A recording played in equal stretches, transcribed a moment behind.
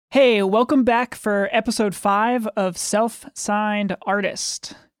Hey, welcome back for episode 5 of Self-Signed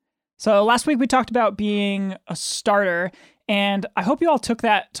Artist. So last week we talked about being a starter, and I hope you all took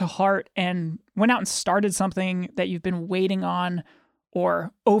that to heart and went out and started something that you've been waiting on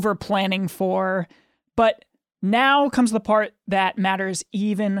or over planning for. But now comes the part that matters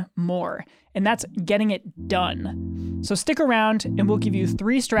even more, and that's getting it done. So stick around and we'll give you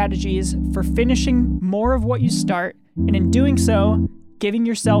 3 strategies for finishing more of what you start, and in doing so, giving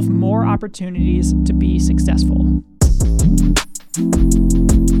yourself more opportunities to be successful.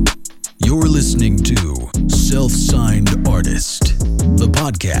 You're listening to Self-Signed Artist, the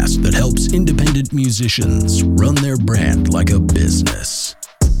podcast that helps independent musicians run their brand like a business.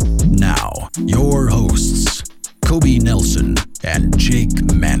 Now, your hosts, Kobe Nelson and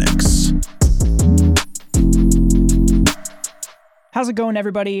Jake Mannix. How's it going,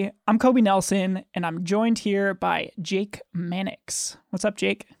 everybody? I'm Kobe Nelson, and I'm joined here by Jake Mannix. What's up,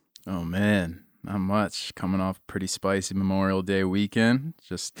 Jake? Oh, man. Not much. Coming off a pretty spicy Memorial Day weekend.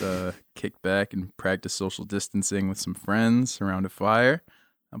 Just kick back and practice social distancing with some friends around a fire.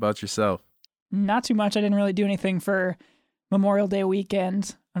 How about yourself? Not too much. I didn't really do anything for Memorial Day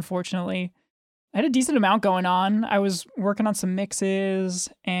weekend, unfortunately. I had a decent amount going on. I was working on some mixes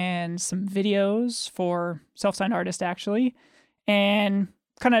and some videos for Self-Signed Artist, actually, and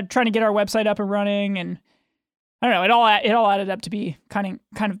kind of trying to get our website up and running, and I don't know, it all added up to be kind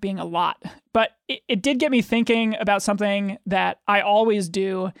of being a lot. But it did get me thinking about something that I always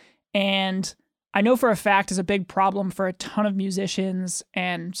do, and I know for a fact is a big problem for a ton of musicians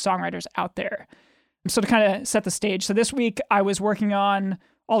and songwriters out there. So to kind of set the stage, so this week I was working on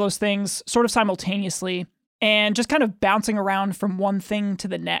all those things sort of simultaneously and just kind of bouncing around from one thing to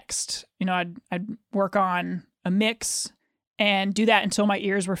the next. You know, I'd work on a mix and do that until my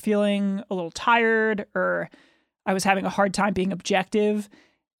ears were feeling a little tired or I was having a hard time being objective.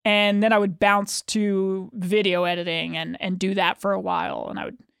 And then I would bounce to video editing and do that for a while. And I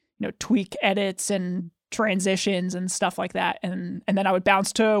would, tweak edits and transitions and stuff like that. And then I would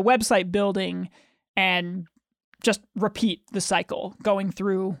bounce to website building and just repeat the cycle, going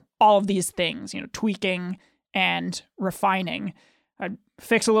through all of these things, tweaking and refining. I'd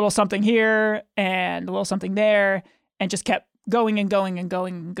fix a little something here and a little something there and just kept going and going and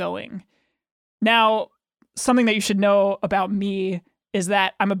going and going. Now, something that you should know about me is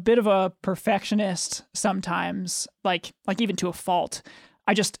that I'm a bit of a perfectionist sometimes, like even to a fault.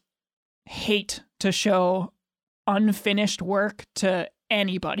 I just hate to show unfinished work to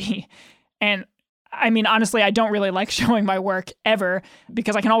anybody. And I mean, honestly, I don't really like showing my work ever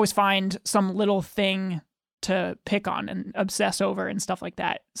because I can always find some little thing to pick on and obsess over and stuff like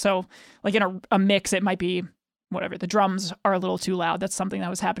that. So like in a mix, it might be whatever, the drums are a little too loud. That's something that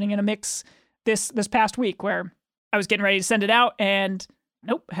was happening in a mix this past week where I was getting ready to send it out and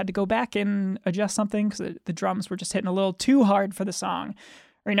nope, had to go back and adjust something because the drums were just hitting a little too hard for the song.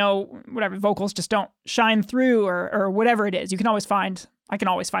 Or, whatever, vocals just don't shine through or whatever it is. I can always find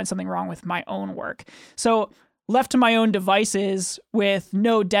something wrong with my own work. So left to my own devices with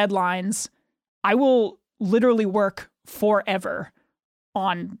no deadlines, I will literally work forever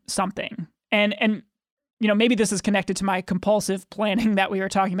on something. And maybe this is connected to my compulsive planning that we were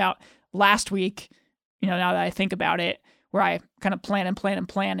talking about last week, now that I think about it, where I kind of plan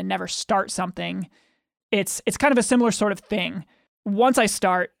and never start something. It's kind of a similar sort of thing. Once I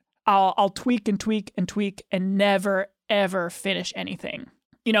start, I'll tweak and tweak and tweak and never, ever finish anything.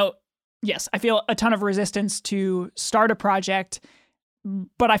 Yes, I feel a ton of resistance to start a project,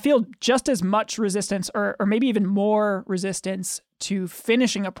 but I feel just as much resistance or maybe even more resistance to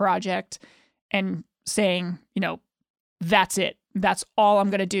finishing a project and saying, that's it. That's all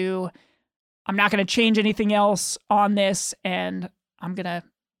I'm going to do. I'm not going to change anything else on this and I'm going to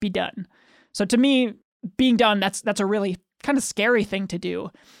be done. So to me, being done, that's a really kind of scary thing to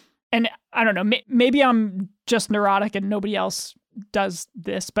do. And I don't know, maybe I'm just neurotic and nobody else does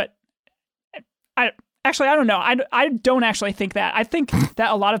this, but I don't know. I don't actually think that. I think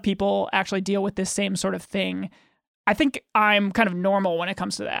that a lot of people actually deal with this same sort of thing. I think I'm kind of normal when it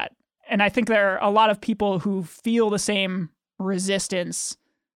comes to that. And I think there are a lot of people who feel the same resistance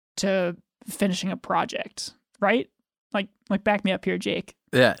to finishing a project, right? Like back me up here, Jake.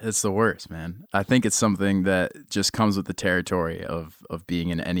 Yeah, it's the worst, man. I think it's something that just comes with the territory of being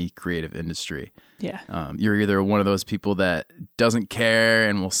in any creative industry. Yeah. You're either one of those people that doesn't care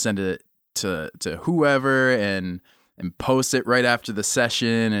and will send it to whoever and post it right after the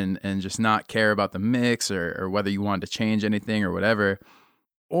session and just not care about the mix or whether you want to change anything or whatever.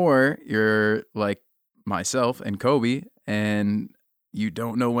 Or you're like myself and Kobe and you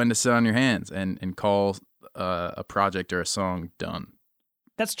don't know when to sit on your hands and call a project or a song done.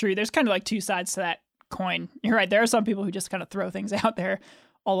 That's true. There's kind of like two sides to that coin. You're right. There are some people who just kind of throw things out there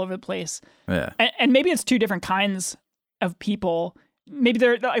all over the place. Yeah. And maybe it's two different kinds of people. Maybe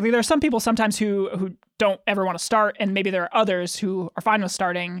there are some people sometimes who don't ever want to start, and maybe there are others who are fine with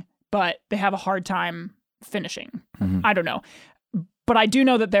starting, but they have a hard time finishing. Mm-hmm. I don't know. But I do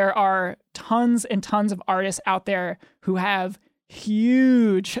know that there are tons and tons of artists out there who have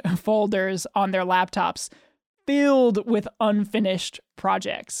huge folders on their laptops filled with unfinished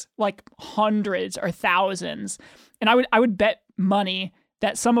projects, like hundreds or thousands. And I would bet money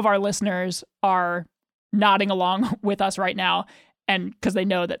that some of our listeners are nodding along with us right now, and because they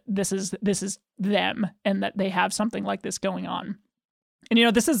know that this is them and that they have something like this going on. And you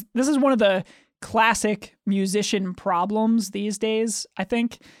know, this is one of the classic musician problems these days, I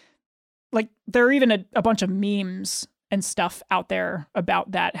think. Like, there are even a bunch of memes and stuff out there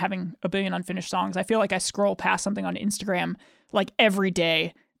about that, having a billion unfinished songs. I feel like I scroll past something on Instagram like every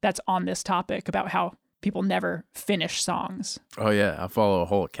day that's on this topic about how people never finish songs. Oh yeah, I follow a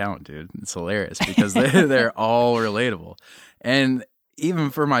whole account, dude. It's hilarious because they're all relatable. And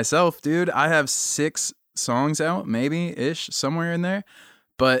even for myself, dude, I have 6 songs out, maybe-ish, somewhere in there.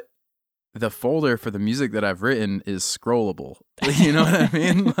 But the folder for the music that I've written is scrollable. You know what I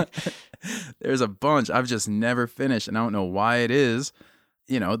mean? There's a bunch I've just never finished, and I don't know why it is,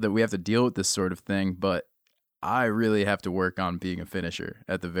 you know, that we have to deal with this sort of thing, but I really have to work on being a finisher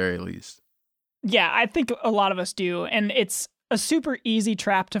at the very least. Yeah, I think a lot of us do, and it's a super easy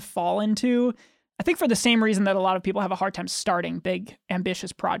trap to fall into. I think for the same reason that a lot of people have a hard time starting big,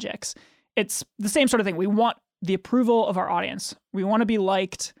 ambitious projects. It's the same sort of thing. We want the approval of our audience. We want to be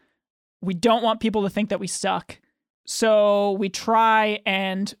liked. We don't want people to think that we suck. So we try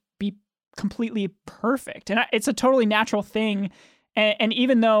and be completely perfect. And it's a totally natural thing. And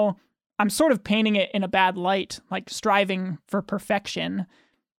even though I'm sort of painting it in a bad light, like striving for perfection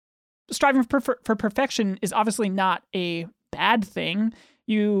is obviously not a bad thing.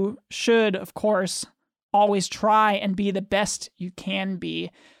 You should, of course, always try and be the best you can be.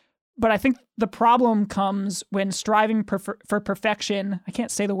 But I think the problem comes when striving for perfection, I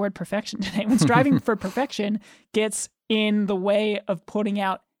can't say the word perfection today, when striving for perfection gets in the way of putting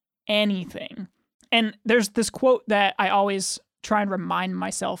out anything. And there's this quote that I always try and remind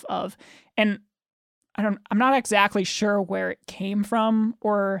myself of, and I'm not exactly sure where it came from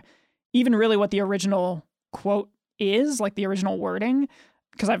or even really what the original quote is, like the original wording,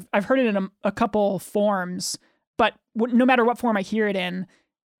 because I've heard it in a couple forms, but no matter what form I hear it in,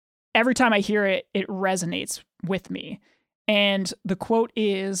 every time I hear it, it resonates with me. And the quote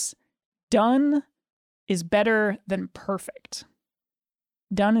is, "Done is better than perfect."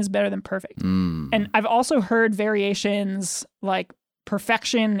 Done is better than perfect. And I've also heard variations like,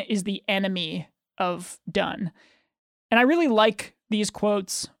 "Perfection is the enemy of done." And I really like these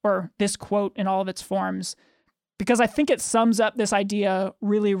quotes, or this quote in all of its forms, because I think it sums up this idea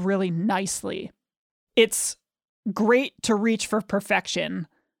really, really nicely. It's great to reach for perfection,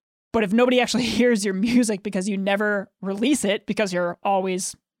 but if nobody actually hears your music because you never release it, because you're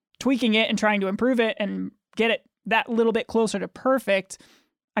always tweaking it and trying to improve it and get it that little bit closer to perfect,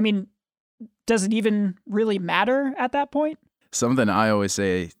 I mean, does it even really matter at that point? Something I always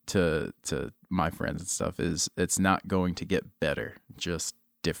say to my friends and stuff is, it's not going to get better, just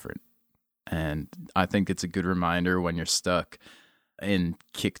different. And I think it's a good reminder when you're stuck in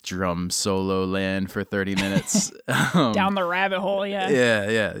kick drum solo land for 30 minutes. Down the rabbit hole, yeah.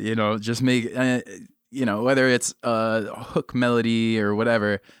 Yeah. You know, just make, whether it's a hook melody or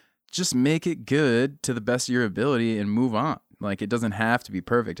whatever, just make it good to the best of your ability and move on. Like, it doesn't have to be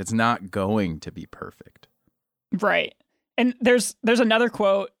perfect. It's not going to be perfect. Right. And there's another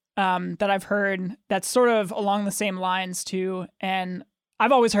quote that I've heard that's sort of along the same lines too. And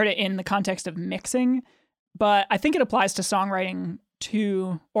I've always heard it in the context of mixing, but I think it applies to songwriting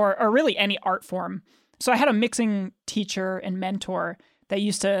too, or really any art form. So I had a mixing teacher and mentor that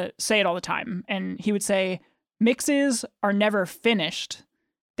used to say it all the time. And he would say, "Mixes are never finished.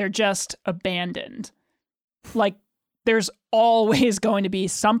 They're just abandoned." Like, there's always going to be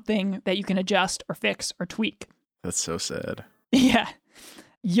something that you can adjust or fix or tweak. That's so sad. Yeah.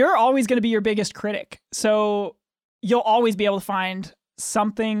 You're always going to be your biggest critic. So you'll always be able to find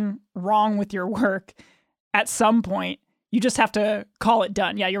something wrong with your work at some point. You just have to call it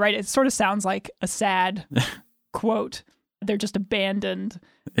done. Yeah, you're right. It sort of sounds like a sad quote. They're just abandoned.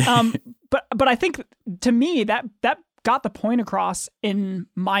 But I think, to me, that got the point across in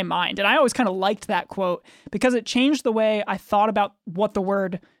my mind. And I always kind of liked that quote because it changed the way I thought about what the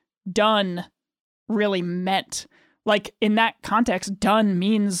word done really meant. Like, in that context, done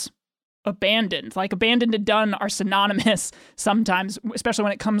means abandoned. Like abandoned and done are synonymous sometimes, especially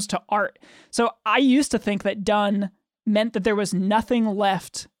when it comes to art. So I used to think that done meant that there was nothing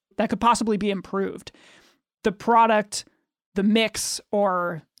left that could possibly be improved. The product, the mix,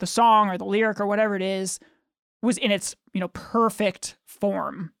 or the song, or the lyric, or whatever it is, was in its, perfect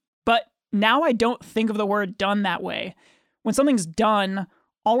form. But now I don't think of the word done that way. When something's done,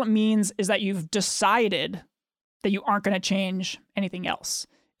 all it means is that you've decided that you aren't going to change anything else.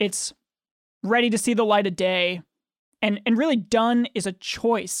 It's ready to see the light of day. And really done is a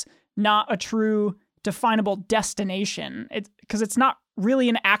choice, not a true definable destination. Because it's not really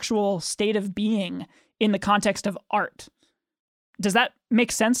an actual state of being in the context of art. Does that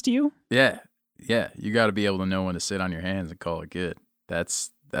make sense to you? Yeah. You got to be able to know when to sit on your hands and call it good.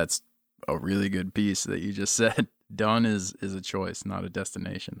 That's a really good piece that you just said. Done is a choice, not a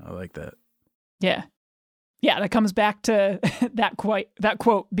destination. I like that. Yeah. Yeah, that comes back to that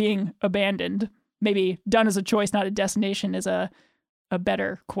quote being abandoned. Maybe done is a choice, not a destination is a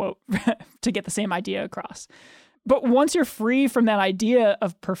better quote to get the same idea across. But once you're free from that idea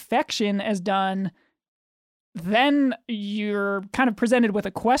of perfection as done, then you're kind of presented with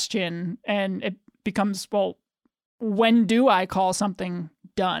a question, and it becomes, well, when do I call something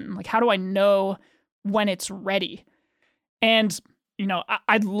done? Like, how do I know when it's ready? And,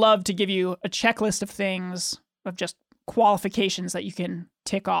 I'd love to give you a checklist of things, of just qualifications that you can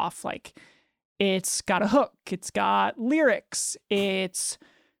tick off. Like, it's got a hook, it's got lyrics, it's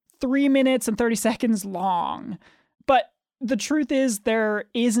 3 minutes and 30 seconds long. But the truth is, there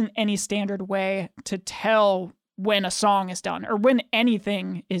isn't any standard way to tell when a song is done or when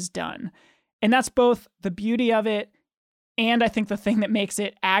anything is done. And that's both the beauty of it and I think the thing that makes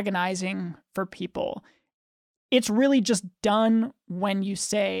it agonizing for people. It's really just done when you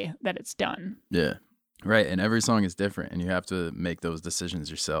say that it's done. Yeah, right. And every song is different, and you have to make those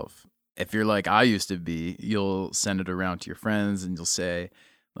decisions yourself. If you're like I used to be, you'll send it around to your friends and you'll say,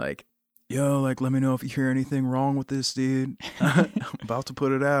 like, yo, like, let me know if you hear anything wrong with this, dude. I'm about to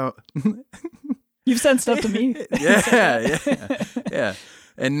put it out. You've sent stuff to me. Yeah.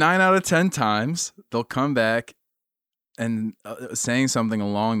 And 9 out of 10 times, they'll come back and saying something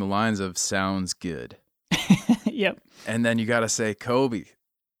along the lines of sounds good. Yep. And then you got to say, Kobe,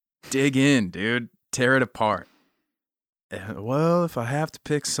 dig in, dude. Tear it apart. Well, if I have to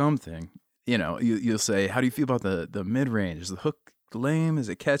pick something, you'll say, how do you feel about the mid-range? Is the hook lame? Is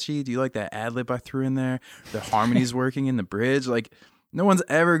it catchy? Do you like that ad-lib I threw in there? The harmonies working in the bridge? Like, no one's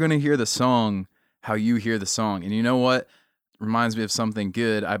ever going to hear the song how you hear the song. And you know what? Reminds me of something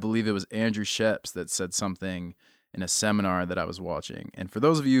good. I believe it was Andrew Sheps that said something in a seminar that I was watching. And for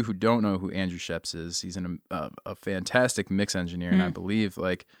those of you who don't know who Andrew Sheps is, he's a fantastic mix engineer, and I believe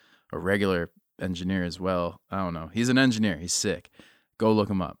like a regular engineer as well. I don't know. He's an engineer. He's sick. Go look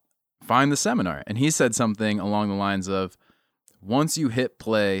him up. Find the seminar. And he said something along the lines of, once you hit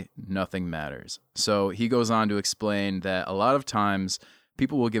play, nothing matters. So he goes on to explain that a lot of times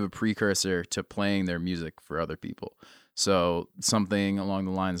people will give a precursor to playing their music for other people. So something along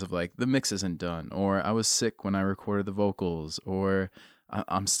the lines of like, the mix isn't done, or I was sick when I recorded the vocals, or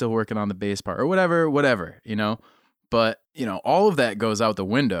I'm still working on the bass part, or whatever, But, all of that goes out the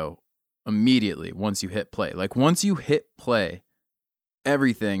window immediately once you hit play. Like once you hit play,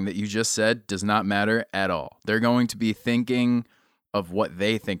 everything that you just said does not matter at all. They're going to be thinking of what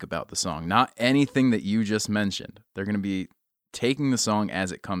they think about the song, not anything that you just mentioned. They're going to be taking the song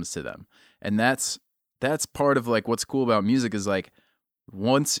as it comes to them. And that's part of like what's cool about music is like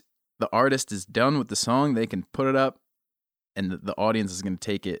once the artist is done with the song, they can put it up and the audience is going to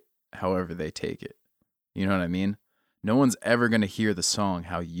take it however they take it. You know what I mean? No one's ever going to hear the song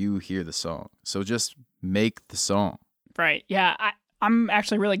how you hear the song. So just make the song. Right. Yeah. I'm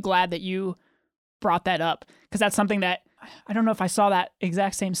actually really glad that you brought that up, because that's something that I don't know if I saw that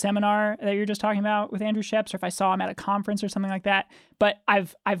exact same seminar that you're just talking about with Andrew Sheps, or if I saw him at a conference or something like that. But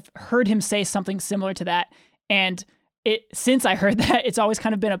I've heard him say something similar to that. And since I heard that, it's always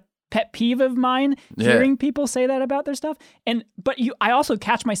kind of been a pet peeve of mine hearing people say that about their stuff. But I also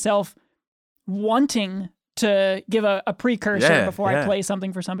catch myself wanting to give a precursor before I play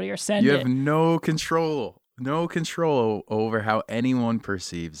something for somebody or send it. You have no control over how anyone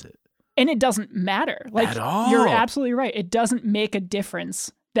perceives it. And it doesn't matter. Like, at all. You're absolutely right. It doesn't make a difference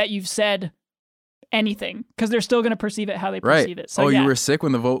that you've said anything, because they're still going to perceive it how they perceive it. So, you were sick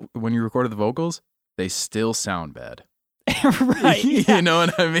when you recorded the vocals? They still sound bad. Right. Yeah. You know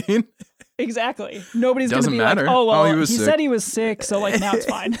what I mean? Exactly. Nobody's going to be matter. like, oh, well, he sick. said he was sick, so like now it's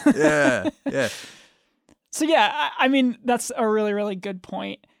fine. Yeah. So yeah, I mean, that's a really, really good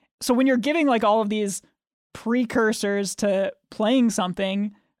point. So when you're giving like all of these precursors to playing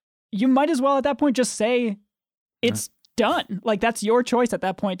something, you might as well at that point just say it's done. Like, that's your choice at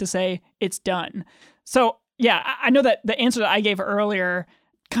that point to say it's done. So yeah, I know that the answer that I gave earlier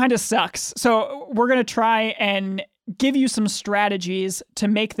kind of sucks. So we're going to try and give you some strategies to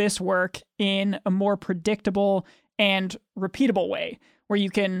make this work in a more predictable and repeatable way where you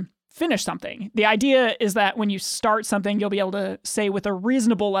can finish something. The idea is that when you start something, you'll be able to say with a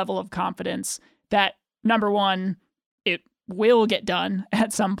reasonable level of confidence that, number one, it will get done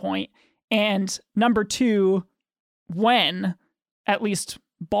at some point, and number two, when, at least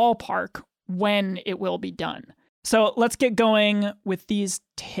ballpark, when it will be done. So let's get going with these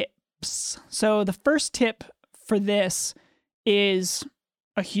tips. So the first tip for this is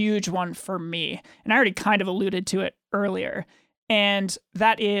a huge one for me, and I already kind of alluded to it earlier, and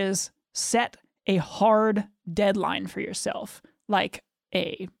that is set a hard deadline for yourself, like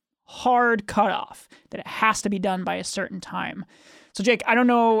a hard cutoff that it has to be done by a certain time. So Jake, I don't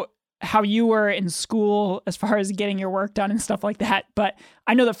know how you were in school as far as getting your work done and stuff like that, but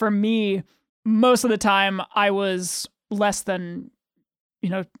I know that for me, most of the time I was less than,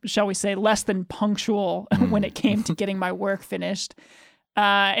 shall we say, less than punctual when it came to getting my work finished.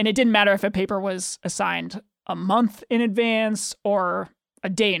 And it didn't matter if a paper was assigned a month in advance or a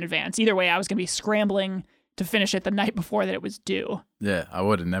day in advance. Either way, I was going to be scrambling to finish it the night before that it was due. Yeah, I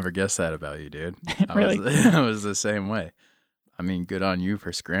would have never guessed that about you, dude. Really? I was the same way. I mean, good on you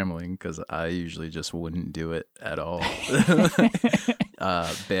for scrambling, because I usually just wouldn't do it at all.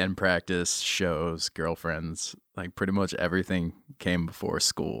 Band practice, shows, girlfriends, like pretty much everything came before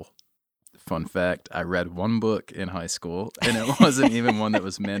school. Fun fact, I read one book in high school, and it wasn't even one that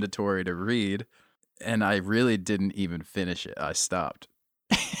was mandatory to read, and I really didn't even finish it. I stopped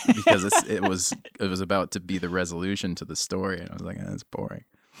because it was about to be the resolution to the story, and I was like, that's boring.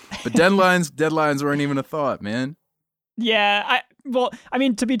 But deadlines weren't even a thought, man. Yeah,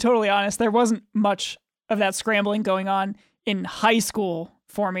 to be totally honest, there wasn't much of that scrambling going on in high school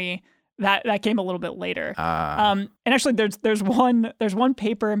for me. That came a little bit later. And actually, there's one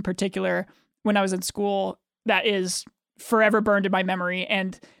paper in particular when I was in school that is forever burned in my memory.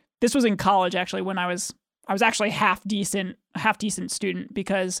 And this was in college, actually, when I was actually half decent student,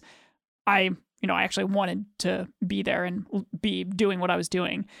 because I actually wanted to be there and be doing what I was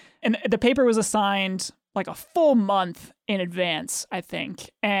doing. And the paper was assigned like a full month in advance, I think.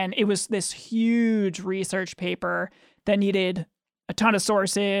 And it was this huge research paper that needed a ton of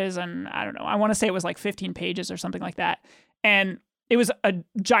sources. And I don't know, I want to say it was like 15 pages or something like that. And it was a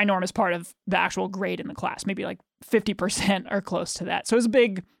ginormous part of the actual grade in the class, maybe like 50% or close to that. So it was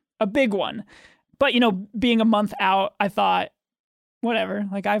a big one. But, being a month out, I thought, whatever,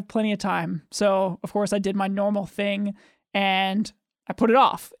 like I have plenty of time. So of course I did my normal thing and I put it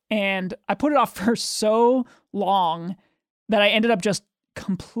off. And I put it off for so long that I ended up just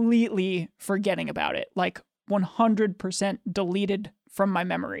completely forgetting about it, like 100% deleted from my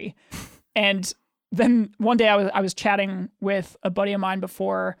memory. And then one day I was chatting with a buddy of mine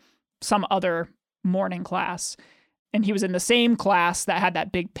before some other morning class, and he was in the same class that had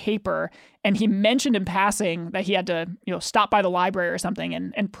that big paper, and he mentioned in passing that he had to, stop by the library or something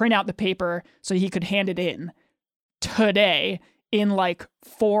and print out the paper so he could hand it in today in like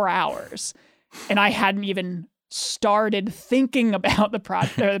 4 hours. And I hadn't even started thinking about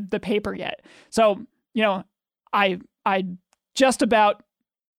the paper yet. So, I just about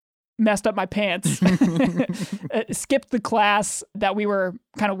messed up my pants, skipped the class that we were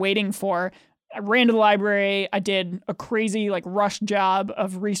kind of waiting for. I ran to the library. I did a crazy rush job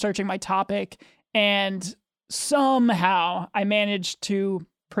of researching my topic. And somehow I managed to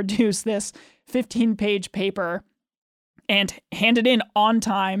produce this 15-page paper and hand it in on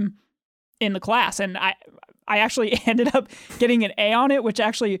time in the class. And I actually ended up getting an A on it, which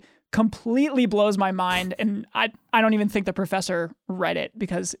actually completely blows my mind. And I don't even think the professor read it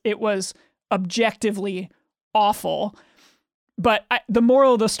because it was objectively awful. But the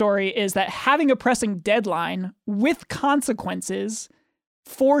moral of the story is that having a pressing deadline with consequences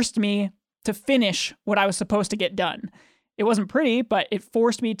forced me to finish what I was supposed to get done. It wasn't pretty, but it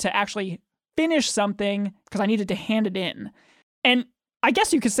forced me to actually finish something because I needed to hand it in. And I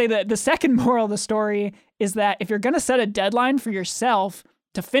guess you could say that the second moral of the story is that if you're going to set a deadline for yourself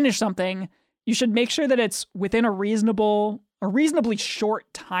to finish something, you should make sure that it's within a reasonably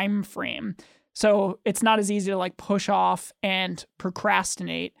short time frame. So it's not as easy to push off and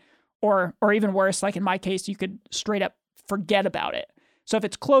procrastinate, or even worse, like in my case, you could straight up forget about it. So if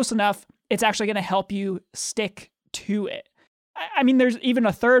it's close enough, it's actually going to help you stick to it. I mean, there's even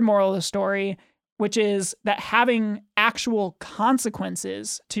a third moral of the story, which is that having actual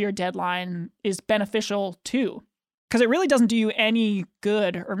consequences to your deadline is beneficial too. Because it really doesn't do you any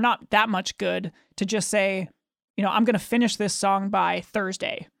good, or not that much good, to just say, I'm going to finish this song by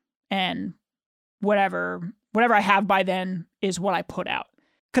Thursday, and whatever I have by then is what I put out.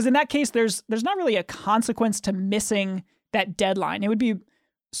 Because in that case, there's not really a consequence to missing that deadline. It would be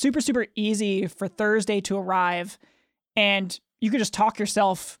super, super easy for Thursday to arrive, and you could just talk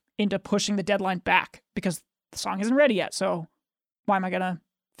yourself into pushing the deadline back because the song isn't ready yet. So why am I going to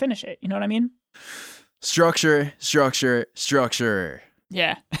finish it? You know what I mean? Structure, structure, structure.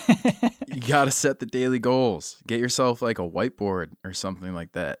 Yeah. You got to set the daily goals. Get yourself like a whiteboard or something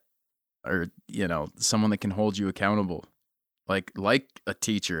like that. Or, someone that can hold you accountable. Like a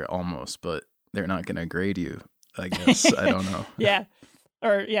teacher almost, but they're not going to grade you, I guess. I don't know. Yeah.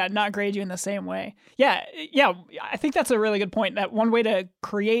 Or, not grade you in the same way. Yeah. I think that's a really good point. That one way to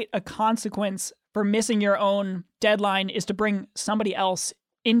create a consequence for missing your own deadline is to bring somebody else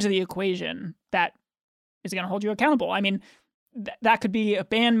into the equation that is going to hold you accountable. I mean, that could be a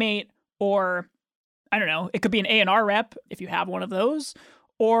bandmate, or I don't know, it could be an A&R rep if you have one of those,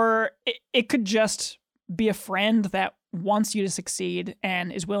 or it could just be a friend that wants you to succeed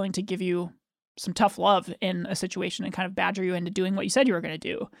and is willing to give you some tough love in a situation and kind of badger you into doing what you said you were going to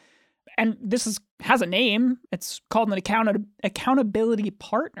do. And this has a name. It's called an accountability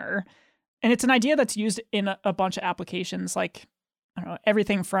partner. And it's an idea that's used in a bunch of applications, like, I don't know,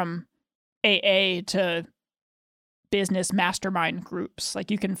 everything from AA to business mastermind groups.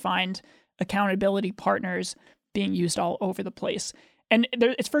 Like, you can find accountability partners being used all over the place. And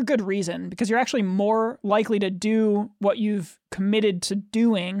it's for good reason, because you're actually more likely to do what you've committed to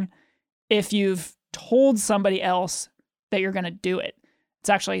doing if you've told somebody else that you're going to do it. It's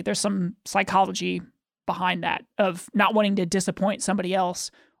actually, there's some psychology behind that of not wanting to disappoint somebody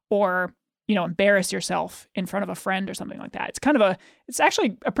else or, embarrass yourself in front of a friend or something like that. It's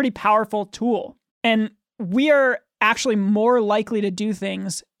actually a pretty powerful tool. And we are actually more likely to do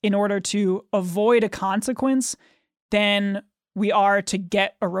things in order to avoid a consequence than we are to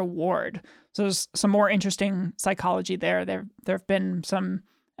get a reward. So there's some more interesting psychology there. There have been some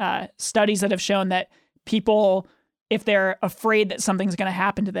studies that have shown that people, if they're afraid that something's going to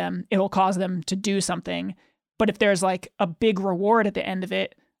happen to them, it'll cause them to do something. But if there's like a big reward at the end of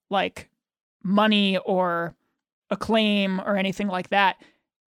it, like money or acclaim or anything like that,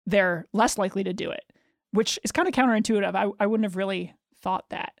 they're less likely to do it, which is kind of counterintuitive. I wouldn't have really thought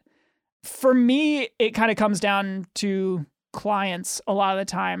that. For me, it kind of comes down to clients a lot of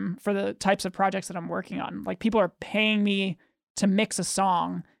the time for the types of projects that I'm working on. Like, people are paying me to mix a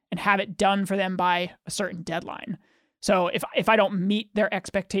song and have it done for them by a certain deadline. So if I don't meet their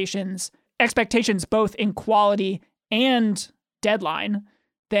expectations both in quality and deadline,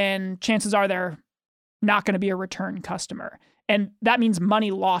 then chances are they're not going to be a return customer. And that means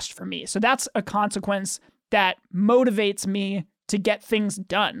money lost for me. So that's a consequence that motivates me to get things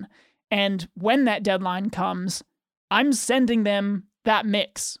done. And when that deadline comes, I'm sending them that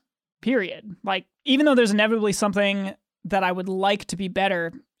mix, period. Like, even though there's inevitably something that I would like to be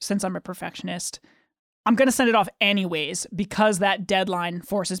better, since I'm a perfectionist, I'm going to send it off anyways because that deadline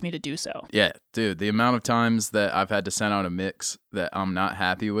forces me to do so. Yeah, dude, the amount of times that I've had to send out a mix that I'm not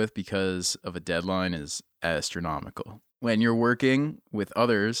happy with because of a deadline is astronomical. When you're working with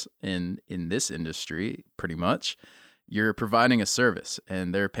others in this industry, pretty much, you're providing a service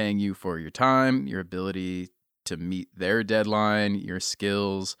and they're paying you for your time, your ability to meet their deadline, your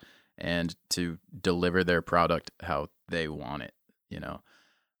skills, and to deliver their product how they want it,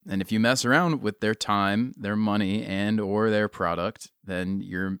 And if you mess around with their time, their money, and or their product, then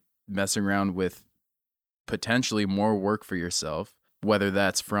you're messing around with potentially more work for yourself, whether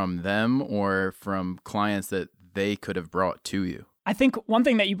that's from them or from clients that they could have brought to you. I think one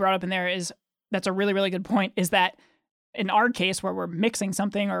thing that you brought up in there that's a really, really good point, is that in our case where we're mixing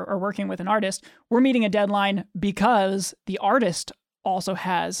something or working with an artist, we're meeting a deadline because the artist also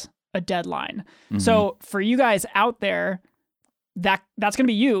has a deadline. Mm-hmm. So for you guys out there, that's going to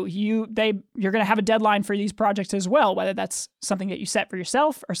be you. You're going to have a deadline for these projects as well, whether that's something that you set for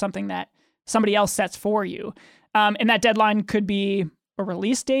yourself or something that somebody else sets for you. And that deadline could be a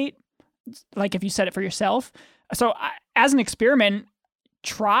release date, like if you set it for yourself. So as an experiment,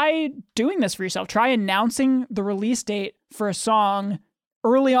 try doing this for yourself. Try announcing the release date for a song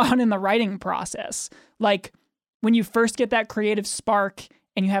early on in the writing process. Like, when you first get that creative spark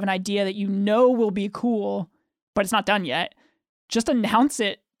and you have an idea that will be cool, but it's not done yet, just announce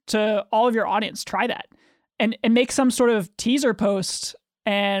it to all of your audience. Try that. And make some sort of teaser post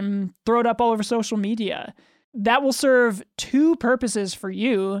and throw it up all over social media. That will serve two purposes for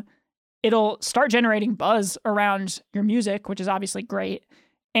you. It'll start generating buzz around your music, which is obviously great.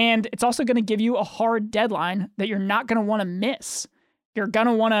 And it's also going to give you a hard deadline that you're not going to want to miss. You're going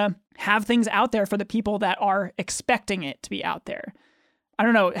to want to have things out there for the people that are expecting it to be out there. I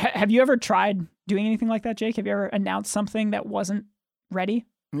don't know. Have you ever tried doing anything like that, Jake? Have you ever announced something that wasn't ready?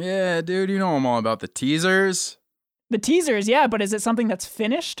 Yeah, dude, you know I'm all about the teasers. The teasers, yeah, but is it something that's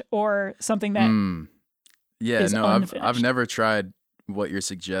finished or something that is unfinished? I've never tried what you're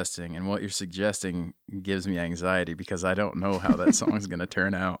suggesting, and what you're suggesting gives me anxiety because I don't know how that song's going to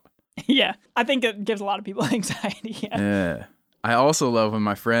turn out. Yeah, I think it gives a lot of people anxiety. Yeah. I also love when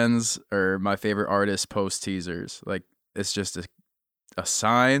my friends or my favorite artists post teasers. Like, it's just a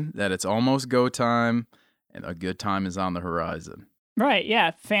sign that it's almost go time and a good time is on the horizon. Right,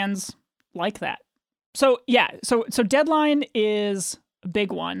 yeah, fans like that. So deadline is a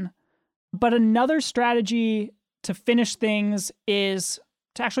big one, but another strategy to finish things is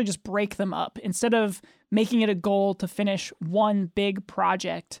to actually just break them up. Instead of making it a goal to finish one big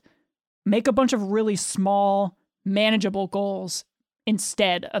project, make a bunch of really small, manageable goals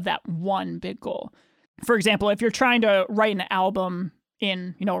instead of that one big goal. For example, if you're trying to write an album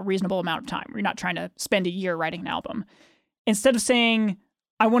in, a reasonable amount of time, you're not trying to spend a year writing an album, instead of saying,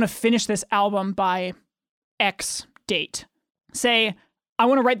 I want to finish this album by X date, say, I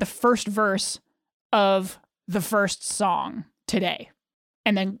want to write the first verse of the first song today,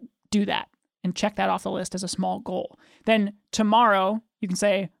 and then do that and check that off the list as a small goal. Then tomorrow you can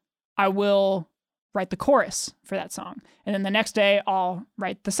say, I will write the chorus for that song. And then the next day I'll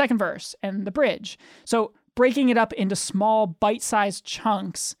write the second verse and the bridge. So breaking it up into small bite-sized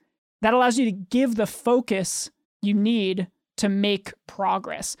chunks, that allows you to give the focus you need to make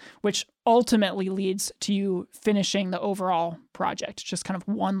progress, which ultimately leads to you finishing the overall project, just kind of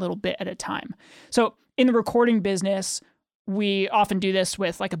one little bit at a time. So in the recording business, we often do this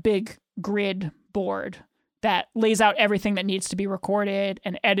with like a big grid board that lays out everything that needs to be recorded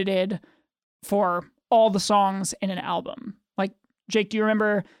and edited for all the songs in an album. Like, Jake, do you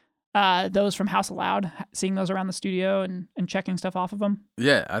remember those from House Aloud, seeing those around the studio and checking stuff off of them?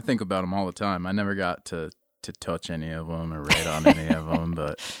 Yeah, I think about them all the time. I never got to touch any of them or write on any of them,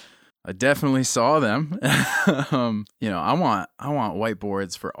 but I definitely saw them. I want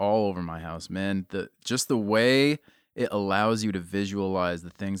whiteboards for all over my house, man. Just the way it allows you to visualize the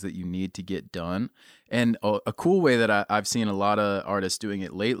things that you need to get done. And a cool way that I've seen a lot of artists doing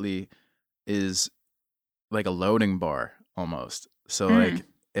it lately is like a loading bar almost. So like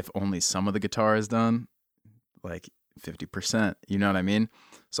if only some of the guitar is done, like 50%, you know what I mean?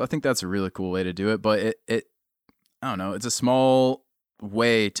 So I think that's a really cool way to do it. But it I don't know, it's a small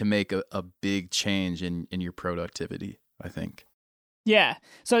way to make a big change in your productivity, I think. Yeah.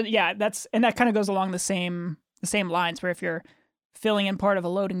 So yeah, that kind of goes along the same lines, where if you're filling in part of a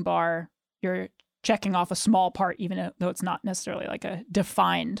loading bar, you're checking off a small part, even though it's not necessarily like a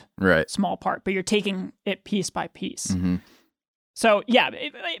defined small part, but you're taking it piece by piece. Mm-hmm. So yeah,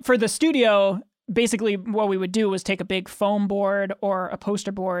 for the studio, basically what we would do was take a big foam board or a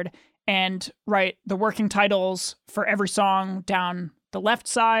poster board and write the working titles for every song down the left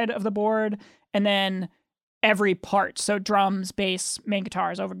side of the board, and then every part. So drums, bass, main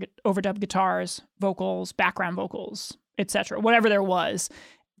guitars, overdub guitars, vocals, background vocals, etc., whatever there was.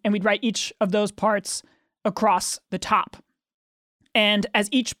 And we'd write each of those parts across the top. And as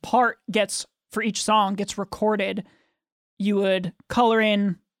each part for each song gets recorded, you would color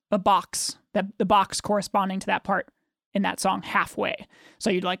in a box, the box corresponding to that part in that song halfway. So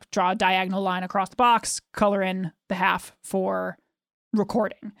you'd like draw a diagonal line across the box, color in the half for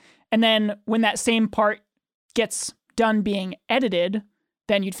recording. And then when that same part gets done being edited,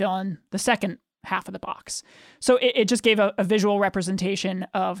 then you'd fill in the second half of the box. So it just gave a visual representation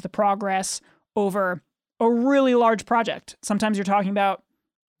of the progress over a really large project. Sometimes you're talking about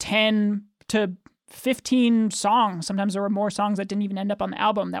 10 to 15 songs. Sometimes there were more songs that didn't even end up on the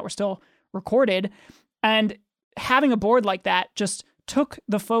album that were still recorded. And having a board like that just took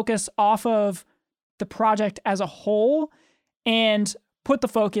the focus off of the project as a whole and put the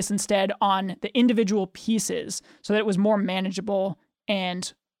focus instead on the individual pieces so that it was more manageable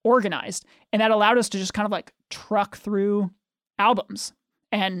and organized. And that allowed us to just kind of like truck through albums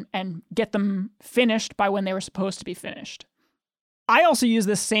and get them finished by when they were supposed to be finished. I also use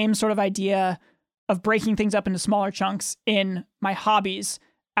this same sort of idea of breaking things up into smaller chunks in my hobbies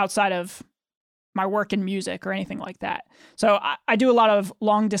outside of my work in music or anything like that. So I do a lot of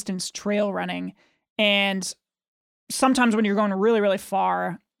long distance trail running, and sometimes when you're going really, really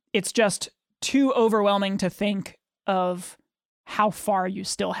far, it's just too overwhelming to think of how far you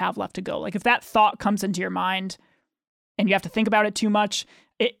still have left to go. Like if that thought comes into your mind and you have to think about it too much,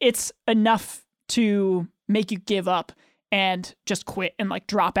 it's enough to make you give up. and just quit and like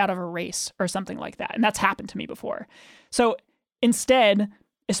drop out of a race or something like that. And that's happened to me before. So instead,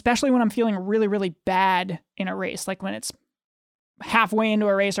 especially when I'm feeling really, really bad in a race, like when it's halfway into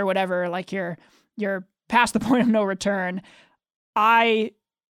a race or whatever, like you're past the point of no return, I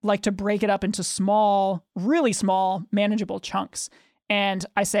like to break it up into small, really small, manageable chunks. And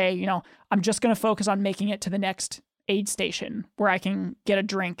I say, you know, I'm just going to focus on making it to the next aid station where I can get a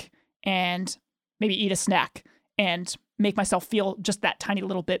drink and maybe eat a snack and make myself feel just that tiny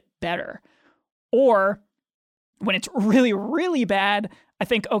little bit better. Or when it's really, really bad, I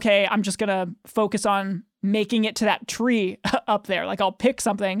think, okay, I'm just going to focus on making it to that tree up there. Like I'll pick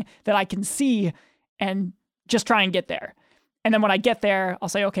something that I can see and just try and get there. And then when I get there, I'll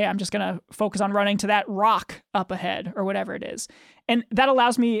say, okay, I'm just going to focus on running to that rock up ahead or whatever it is. And that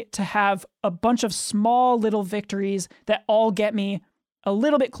allows me to have a bunch of small little victories that all get me a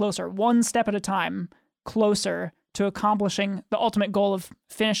little bit closer, one step at a time, closer to accomplishing the ultimate goal of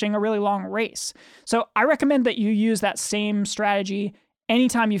finishing a really long race. So I recommend that you use that same strategy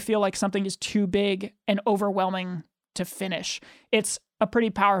anytime you feel like something is too big and overwhelming to finish. It's a pretty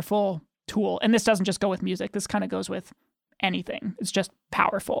powerful tool. And this doesn't just go with music. This kind of goes with anything. It's just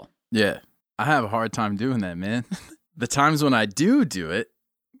powerful. Yeah. I have a hard time doing that, man. The times when I do it,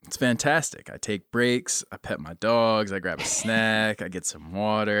 it's fantastic. I take breaks, I pet my dogs, I grab a snack, I get some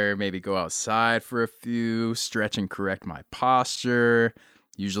water, maybe go outside for a few, stretch and correct my posture,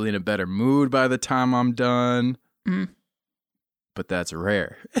 usually in a better mood by the time I'm done. But that's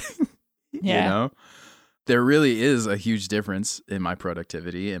rare. Yeah. You know? There really is a huge difference in my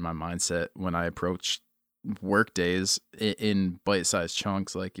productivity and my mindset when I approach work days in bite-sized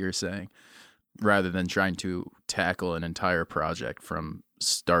chunks, like you're saying, rather than trying to tackle an entire project from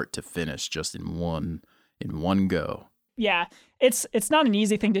start to finish just in one go. Yeah, it's not an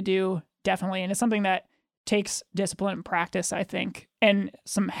easy thing to do, definitely, and it's something that takes discipline and practice, I think, and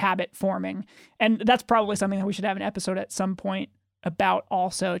some habit forming. And that's probably something that we should have an episode at some point about,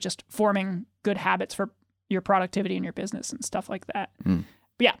 also just forming good habits for your productivity in your business and stuff like that. But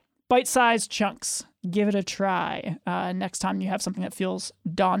yeah, bite-sized chunks. Give it a try next time you have something that feels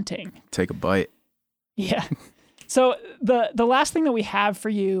daunting. Take a bite. Yeah. So the last thing that we have for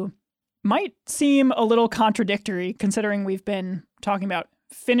you might seem a little contradictory considering we've been talking about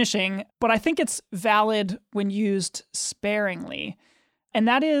finishing, but I think it's valid when used sparingly. And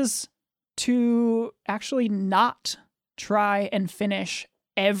that is to actually not try and finish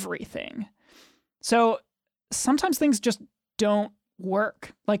everything. So sometimes things just don't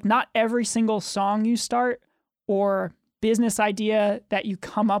work. Like not every single song you start or business idea that you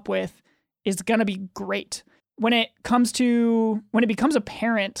come up with is going to be great. When it becomes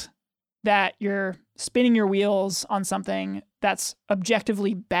apparent that you're spinning your wheels on something that's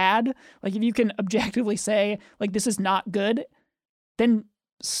objectively bad, like if you can objectively say like this is not good, then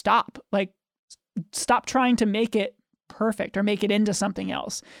stop. Like stop trying to make it perfect or make it into something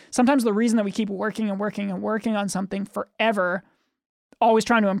else. Sometimes the reason that we keep working and working and working on something forever, always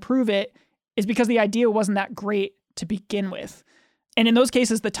trying to improve it, is because the idea wasn't that great to begin with. And in those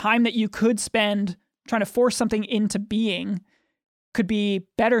cases, the time that you could spend trying to force something into being could be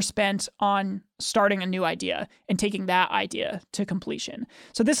better spent on starting a new idea and taking that idea to completion.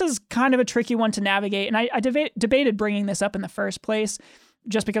 So this is kind of a tricky one to navigate. And I debated bringing this up in the first place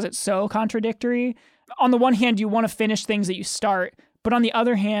just because it's so contradictory. On the one hand, you want to finish things that you start, but on the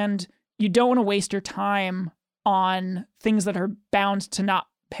other hand, you don't want to waste your time on things that are bound to not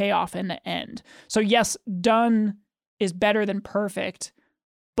pay off in the end. So yes, done is better than perfect,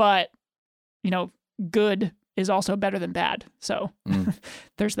 but, you know, good is also better than bad. So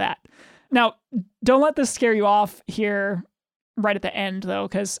there's that. Now, don't let this scare you off here right at the end, though,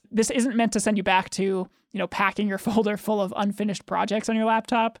 because this isn't meant to send you back to, you know, packing your folder full of unfinished projects on your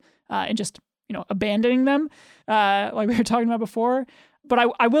laptop and just, you know, abandoning them like we were talking about before. But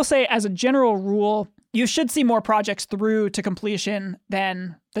I will say, as a general rule, you should see more projects through to completion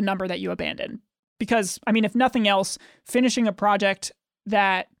than the number that you abandon. Because, I mean, if nothing else, finishing a project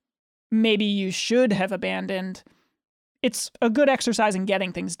that maybe you should have abandoned, it's a good exercise in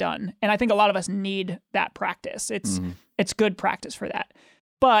getting things done. And I think a lot of us need that practice. It's good practice for that.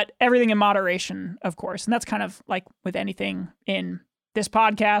 But everything in moderation, of course. And that's kind of like with anything in this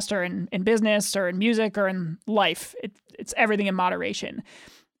podcast or in business or in music or in life. It's everything in moderation.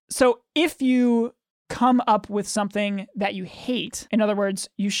 So if you come up with something that you hate, in other words,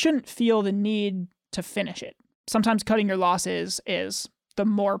 you shouldn't feel the need to finish it. Sometimes cutting your losses is the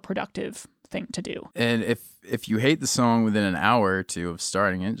more productive thing to do. And if you hate the song within an hour or two of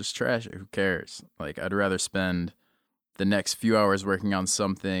starting it, just trash it. Who cares? Like, I'd rather spend the next few hours working on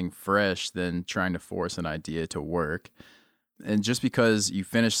something fresh than trying to force an idea to work. And just because you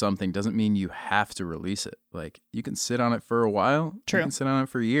finish something doesn't mean you have to release it. Like, you can sit on it for a while. True. You can sit on it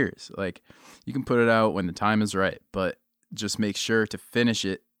for years. Like, you can put it out when the time is right, but just make sure to finish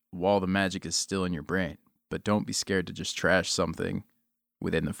it while the magic is still in your brain. But don't be scared to just trash something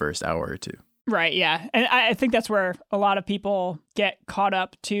within the first hour or two. Right, yeah. And I think that's where a lot of people get caught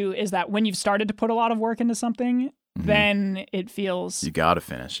up too, is that when you've started to put a lot of work into something, then it feels... You got to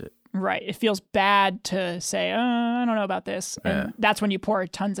finish it. Right. It feels bad to say, I don't know about this. And that's when you pour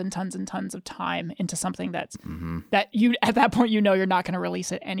tons and tons and tons of time into something that's that you, at that point, you know you're not going to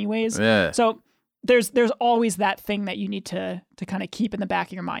release it anyways. Yeah. So there's always that thing that you need to kind of keep in the back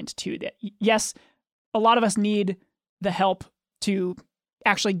of your mind too, that yes, a lot of us need the help to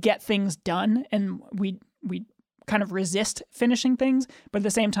actually get things done. And we kind of resist finishing things. But at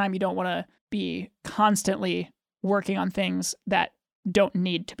the same time, you don't want to be constantly working on things that don't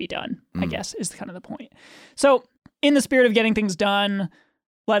need to be done, I guess, is kind of the point. So in the spirit of getting things done,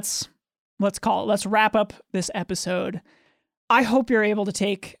 let's wrap up this episode. I hope you're able to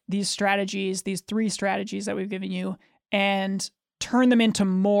take these strategies, these 3 strategies that we've given you, and turn them into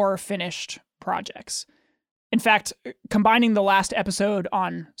more finished projects. In fact, combining the last episode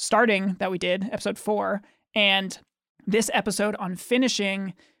on starting that we did, episode 4, and this episode on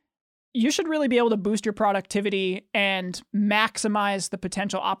finishing, you should really be able to boost your productivity and maximize the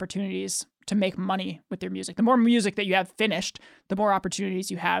potential opportunities to make money with your music. The more music that you have finished, the more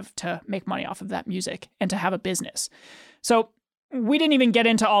opportunities you have to make money off of that music and to have a business. So we didn't even get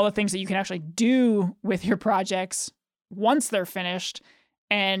into all the things that you can actually do with your projects once they're finished.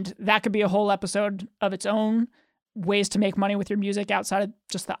 And that could be a whole episode of its own. Ways to make money with your music outside of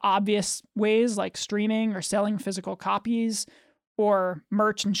just the obvious ways like streaming or selling physical copies or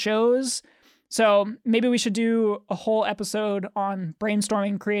merch and shows. So maybe we should do a whole episode on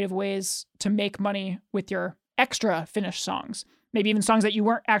brainstorming creative ways to make money with your extra finished songs. Maybe even songs that you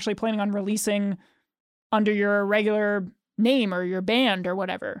weren't actually planning on releasing under your regular name or your band or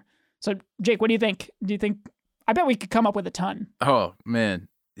whatever. So Jake, what do you think? I bet we could come up with a ton. Oh, man.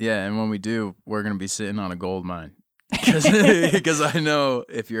 Yeah, and when we do, we're going to be sitting on a gold mine. Because I know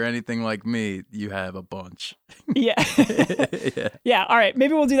if you're anything like me, you have a bunch. Yeah. Yeah. All right.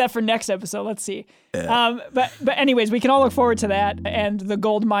 Maybe we'll do that for next episode. Let's see. Yeah. But anyways, we can all look forward to that and the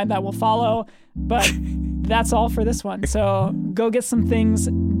gold mine that will follow. But that's all for this one. So go get some things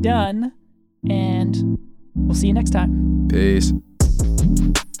done and we'll see you next time. Peace.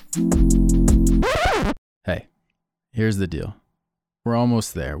 Hey, here's the deal. We're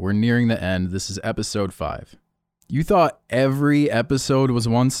almost there. We're nearing the end. This is episode 5. You thought every episode was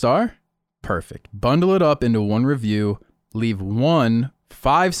 1 star? Perfect. Bundle it up into 1 review. Leave 1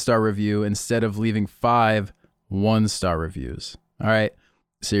 5-star review instead of leaving 5 1-star reviews. All right.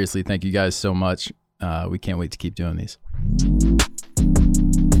 Seriously, thank you guys so much. We can't wait to keep doing these.